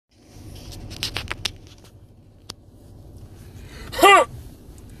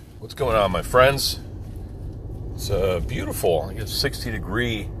What's going on, my friends? It's a beautiful,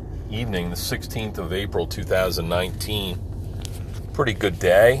 60-degree evening, the 16th of April, 2019. Pretty good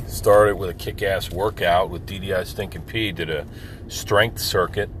day. Started with a kick-ass workout with DDI Stinkin' P. Did a strength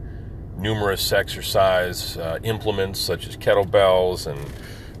circuit, numerous exercise implements such as kettlebells and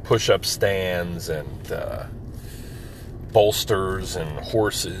push-up stands and bolsters and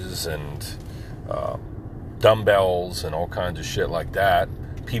horses and dumbbells and all kinds of shit like that.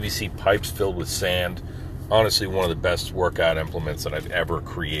 PVC pipes filled with sand. Honestly, one of the best workout implements that I've ever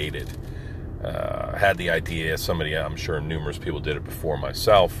created. Had the idea, I'm sure numerous people did it before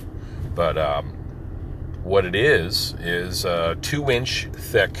myself, but what it is 2-inch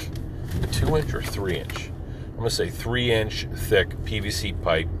thick, 2-inch or 3-inch? I'm going to say 3-inch thick PVC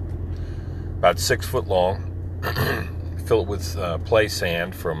pipe, about 6 foot long. Fill it with play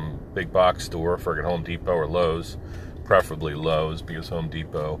sand from big box store, friggin' Home Depot or Lowe's. Preferably Lowe's, because Home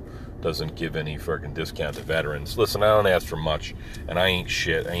Depot doesn't give any friggin' discount to veterans. Listen, I don't ask for much, and I ain't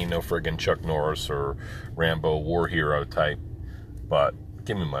shit. I ain't no friggin' Chuck Norris or Rambo war hero type, but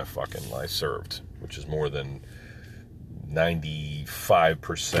give me my fucking life served, which is more than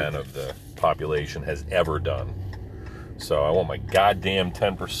 95% of the population has ever done. So I want my goddamn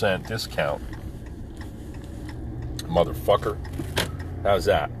 10% discount. Motherfucker. How's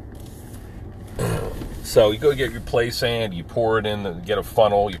that? So you go get your play sand, you pour it in, get a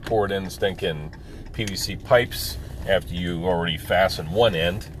funnel, you pour it in stinking PVC pipes after you already fasten one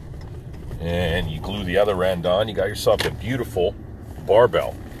end, and you glue the other end on. You got yourself a beautiful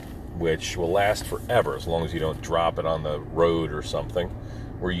barbell, which will last forever as long as you don't drop it on the road or something.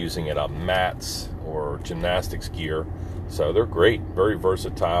 We're using it on mats or gymnastics gear, so they're great, very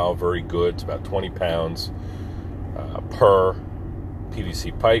versatile, very good. It's about 20 pounds per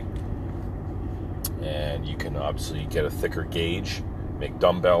PVC pipe. And you can obviously get a thicker gauge, make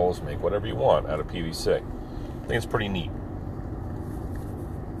dumbbells, make whatever you want out of PVC. I think it's pretty neat.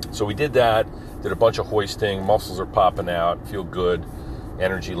 So we did that, did a bunch of hoisting, muscles are popping out, feel good,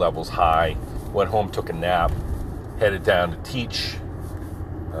 energy levels high. Went home, took a nap, headed down to teach,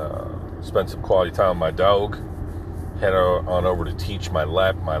 spent some quality time with my dog, head on over to teach my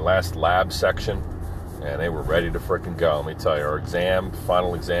last lab section, and they were ready to frickin' go. Let me tell you, our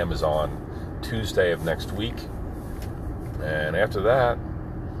final exam is on Tuesday of next week, and after that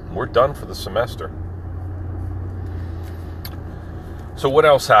we're done for the semester. So what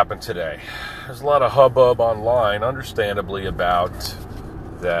else happened today? There's a lot of hubbub online, understandably, about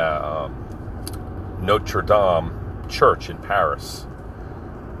the Notre Dame church in Paris,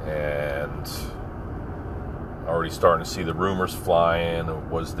 and already starting to see the rumors flying.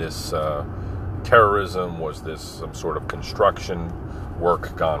 Was this terrorism? Was this some sort of construction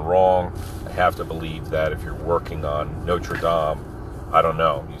work gone wrong? I have to believe that if you're working on Notre Dame, I don't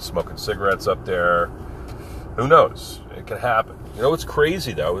know, you smoking cigarettes up there, who knows? It can happen. You know what's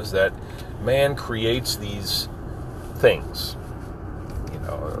crazy though is that man creates these things. You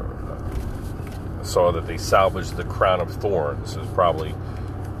know, I saw that they salvaged the crown of thorns. There's probably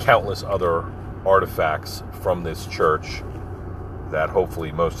countless other artifacts from this church that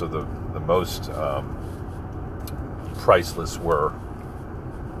hopefully most of the most priceless were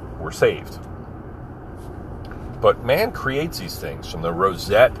saved. But man creates these things, from the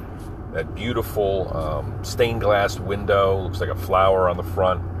rosette, that beautiful stained glass window, looks like a flower on the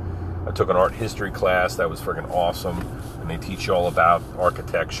front. I took an art history class that was freaking awesome, and they teach you all about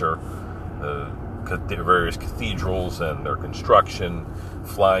architecture, the various cathedrals and their construction,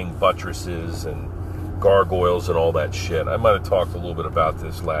 flying buttresses and gargoyles and all that shit. I might have talked a little bit about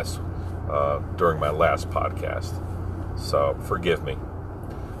this during my last podcast, so forgive me.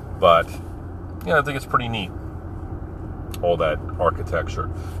 But, yeah, I think it's pretty neat, all that architecture.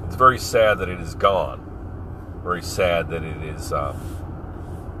 It's very sad that it is gone. Very sad that it is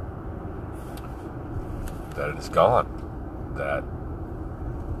gone. That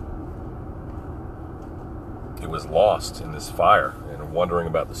it was lost in this fire. And wondering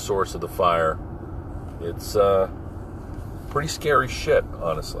about the source of the fire. It's pretty scary shit,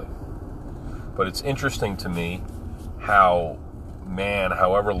 honestly. But it's interesting to me how man,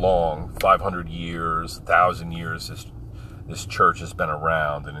 however long, 500 years, 1,000 years, this church has been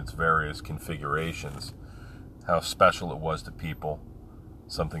around in its various configurations, how special it was to people,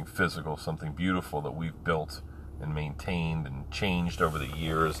 something physical, something beautiful that we've built and maintained and changed over the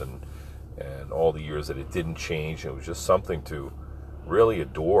years, and all the years that it didn't change. It was just something to really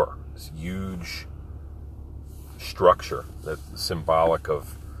adore, this huge structure that's symbolic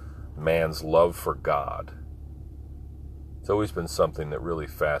of man's love for God. It's always been something that really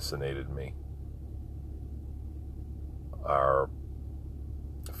fascinated me. Our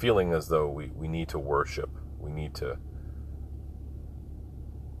feeling as though we need to worship, we need to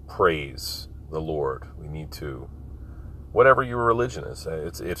praise the Lord, we need to, whatever your religion is.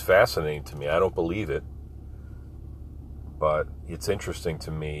 It's fascinating to me. I don't believe it, but it's interesting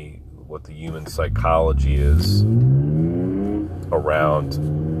to me what the human psychology is around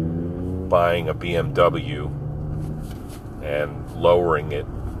buying a BMW and lowering it,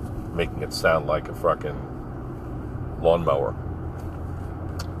 making it sound like a fucking lawnmower.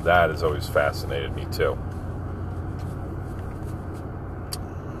 That has always fascinated me too.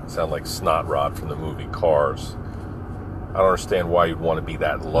 Sound like Snot Rod from the movie Cars. I don't understand why you'd want to be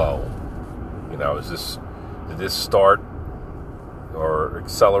that low. You know, did this start or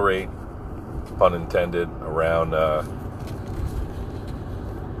accelerate, pun intended, around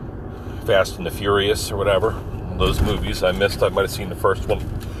Fast and the Furious or whatever? Those movies I missed. I might have seen the first one.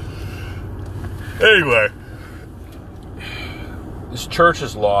 Anyway, this church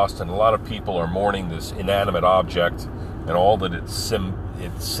is lost, and a lot of people are mourning this inanimate object and all that it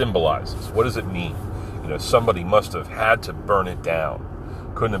symbolizes. What does it mean? You know, somebody must have had to burn it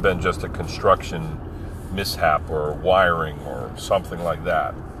down. Couldn't have been just a construction mishap or wiring or something like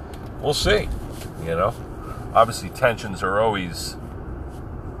that. We'll see. You know, obviously tensions are always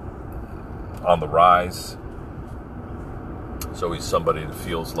on the rise. There's always somebody that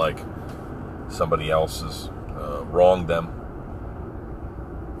feels like somebody else has wronged them.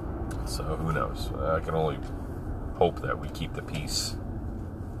 So who knows? I can only hope that we keep the peace.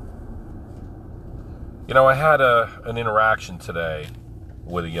 You know, I had an interaction today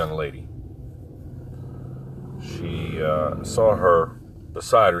with a young lady. She saw her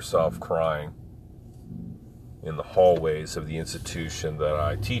beside herself crying in the hallways of the institution that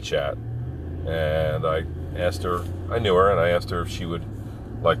I teach at. And I asked her, I knew her, and I asked her if she would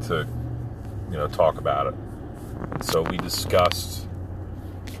like to, you know, talk about it. So we discussed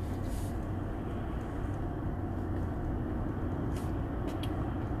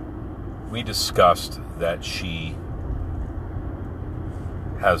that she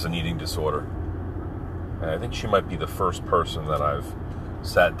has an eating disorder. And I think she might be the first person that I've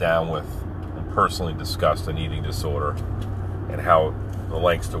sat down with and personally discussed an eating disorder and how the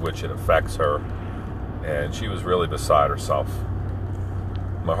lengths to which it affects her. And she was really beside herself.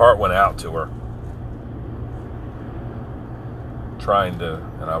 My heart went out to her,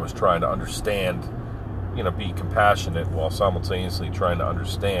 and I was trying to understand, you know, be compassionate while simultaneously trying to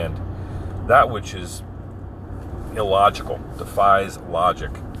understand that which is illogical, defies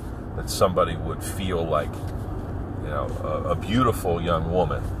logic, that somebody would feel like, you know, a beautiful young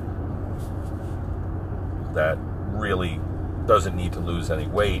woman that really doesn't need to lose any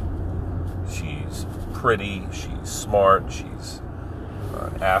weight. She's pretty, she's smart, she's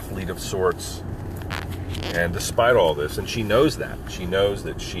an athlete of sorts. And despite all this, and she knows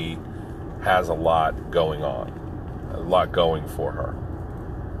that she has a lot going on, a lot going for her.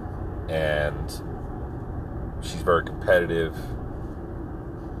 And she's very competitive.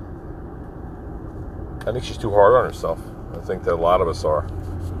 I think she's too hard on herself. I think that a lot of us are.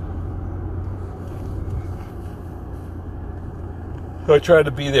 So I tried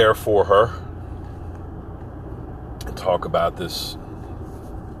to be there for her and talk about this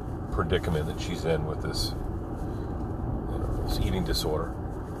predicament that she's in with this, you know, this eating disorder.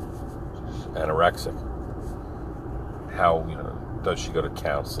 She's anorexic. How, you know, does she go to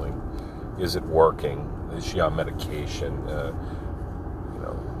counseling? Is it working? Is she on medication? You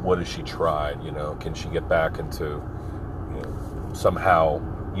know, what has she tried? You know, can she get back into, you know, somehow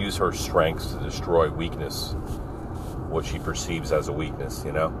use her strengths to destroy weakness, what she perceives as a weakness,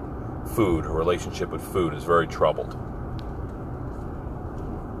 you know? Food, her relationship with food is very troubled.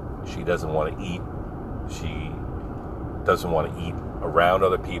 She doesn't want to eat. She doesn't want to eat around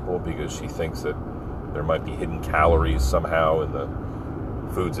other people because she thinks that there might be hidden calories somehow in the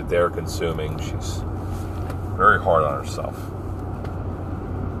foods that they're consuming. She's very hard on herself.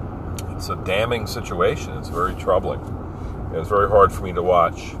 It's a damning situation. It's very troubling. It's very hard for me to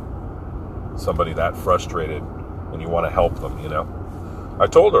watch somebody that frustrated when you want to help them, you know. I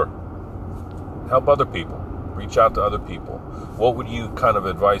told her, help other people. Reach out to other people. What kind of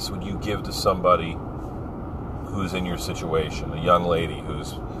advice would you give to somebody who's in your situation? A young lady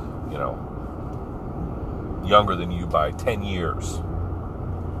who's, you know, younger than you by 10 years.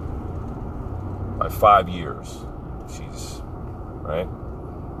 By 5 years. She's, right?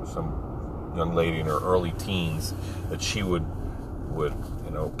 Some young lady in her early teens that she would,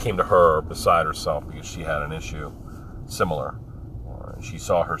 you know, came to her beside herself because she had an issue similar. And she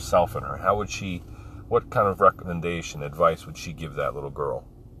saw herself in her. What kind of recommendation, advice would she give that little girl?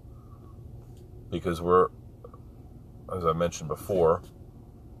 Because we're, as I mentioned before,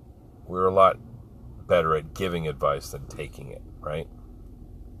 we're a lot better at giving advice than taking it, right?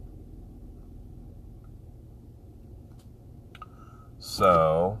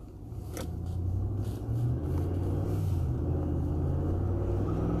 So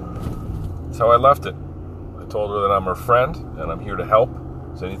that's how I left it. I told her that I'm her friend and I'm here to help.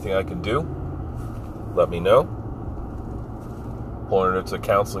 Is there anything I can do? Let me know. Pointed her to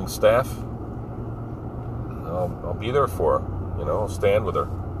counseling staff. I'll be there for her. I'll stand with her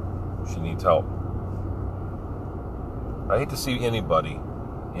if she needs help. I hate to see anybody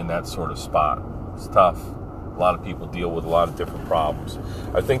in that sort of spot. It's tough. A lot of people deal with a lot of different problems.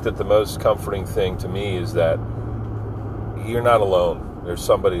 I think that the most comforting thing to me is that you're not alone. There's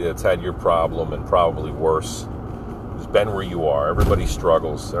somebody that's had your problem and probably worse, who's been where you are. Everybody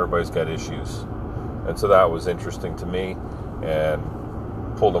struggles. Everybody's got issues. And so that was interesting to me and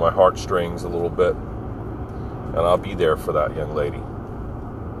pulled at my heartstrings a little bit. And I'll be there for that young lady.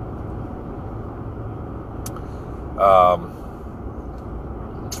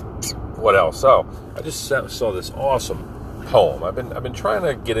 What else? Oh, I just saw this awesome poem. I've been trying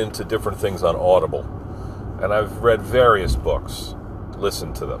to get into different things on Audible, and I've read various books.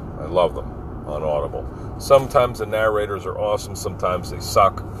 Listen to them. I love them on Audible. Sometimes the narrators are awesome. Sometimes they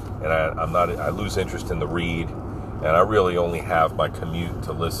suck, and I lose interest in the read. And I really only have my commute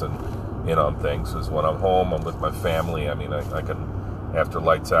to listen in on things. Because when I'm home, I'm with my family. I mean, I can, after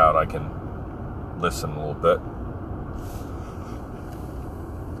lights out, I can listen a little bit.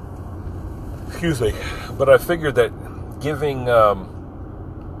 Excuse me. But I figured that giving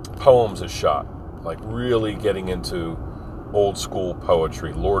poems a shot, like really getting into old school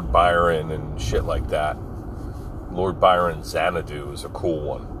poetry, Lord Byron and shit like that. Lord Byron Xanadu is a cool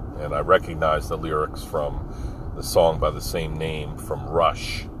one. And I recognize the lyrics from the song by the same name from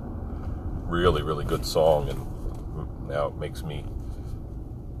Rush. Really, really good song, and now it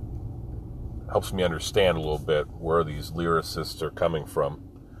helps me understand a little bit where these lyricists are coming from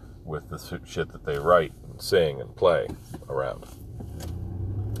with the shit that they write and sing and play around.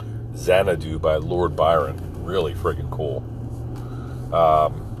 Xanadu by Lord Byron, really friggin' cool.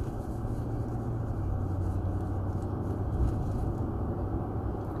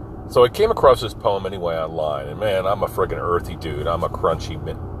 So I came across this poem anyway online, and man, I'm a friggin' earthy dude. I'm a crunchy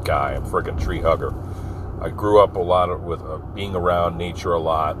guy. I'm a friggin' tree hugger. I grew up a lot with being around nature a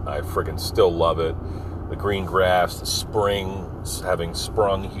lot. I friggin' still love it. The green grass, the spring having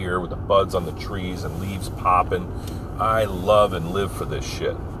sprung here with the buds on the trees and leaves popping. I love and live for this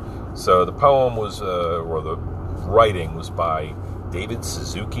shit. So the poem was, or the writing was by David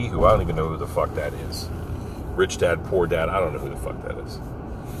Suzuki, who I don't even know who the fuck that is. Rich Dad, Poor Dad, I don't know who the fuck that is.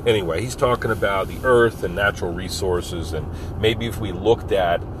 Anyway, he's talking about the earth and natural resources, and maybe if we looked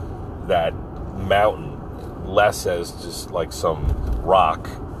at that mountain less as just like some rock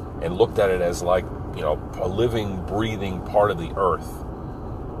and looked at it as like, a living, breathing part of the earth,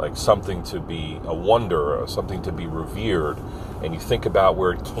 like something to be a wonder, or something to be revered, and you think about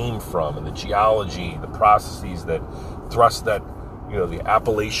where it came from and the geology, the processes that thrust that, the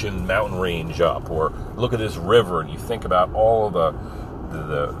Appalachian mountain range up, or look at this river and you think about all of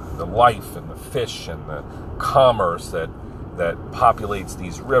the life and the fish and the commerce that populates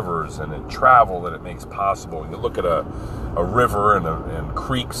these rivers and the travel that it makes possible. You look at a river and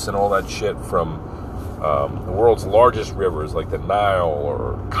creeks and all that shit from the world's largest rivers like the Nile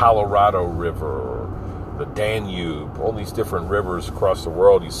or Colorado River or the Danube, all these different rivers across the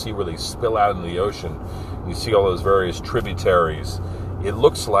world. You see where they spill out into the ocean. You see all those various tributaries. It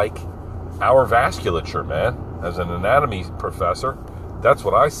looks like our vasculature, man. As an anatomy professor, that's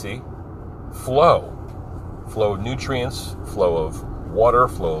what I see. Flow of nutrients, flow of water,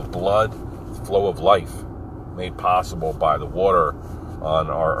 flow of blood, flow of life made possible by the water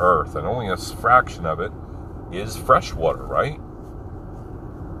on our earth. And only a fraction of it is fresh water, right?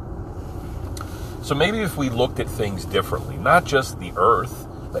 So maybe if we looked at things differently, not just the earth,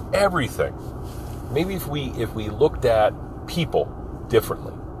 but everything. Maybe if we looked at people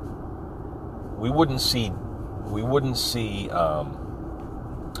differently, we wouldn't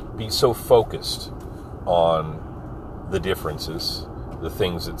be so focused on the differences, the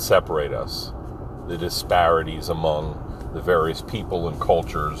things that separate us, the disparities among the various people and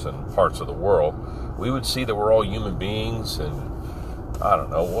cultures and parts of the world. We would see that we're all human beings, and I don't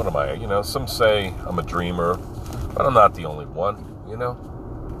know, what am I? Some say I'm a dreamer, but I'm not the only one,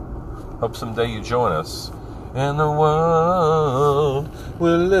 Hope someday you join us, and the world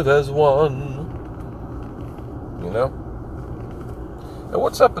will live as one, And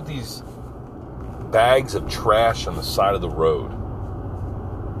what's up with these bags of trash on the side of the road?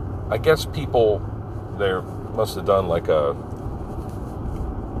 I guess people there must have done like a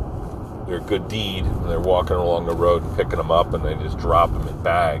their good deed when they're walking along the road and picking them up and they just drop them in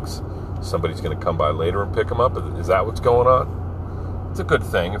bags. Somebody's going to come by later and pick them up. Is that what's going on? It's a good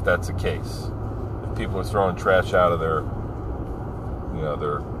thing if that's the case. If people are throwing trash out of their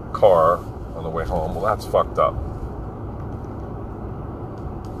car on the way home, well, that's fucked up.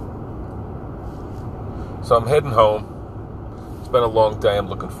 So I'm heading home. It's been a long day. I'm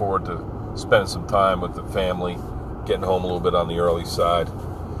looking forward to spending some time with the family, getting home a little bit on the early side.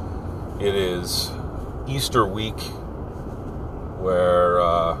 It is Easter week, where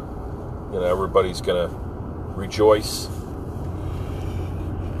everybody's gonna rejoice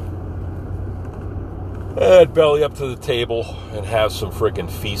and belly up to the table and have some freaking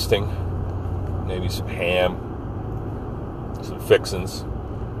feasting, maybe some ham, some fixins,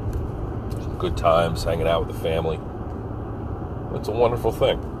 some good times hanging out with the family. It's a wonderful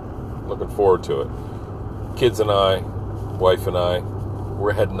thing. Looking forward to it. Kids and I, wife and I,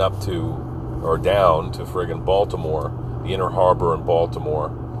 we're heading down to friggin' Baltimore, the Inner Harbor in Baltimore,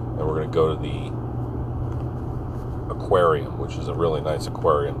 and we're going to go to the aquarium, which is a really nice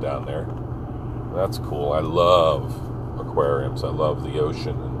aquarium down there. That's cool. I love aquariums. I love the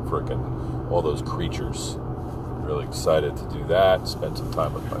ocean and friggin' all those creatures. Really excited to do that, spend some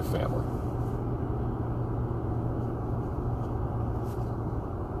time with my family.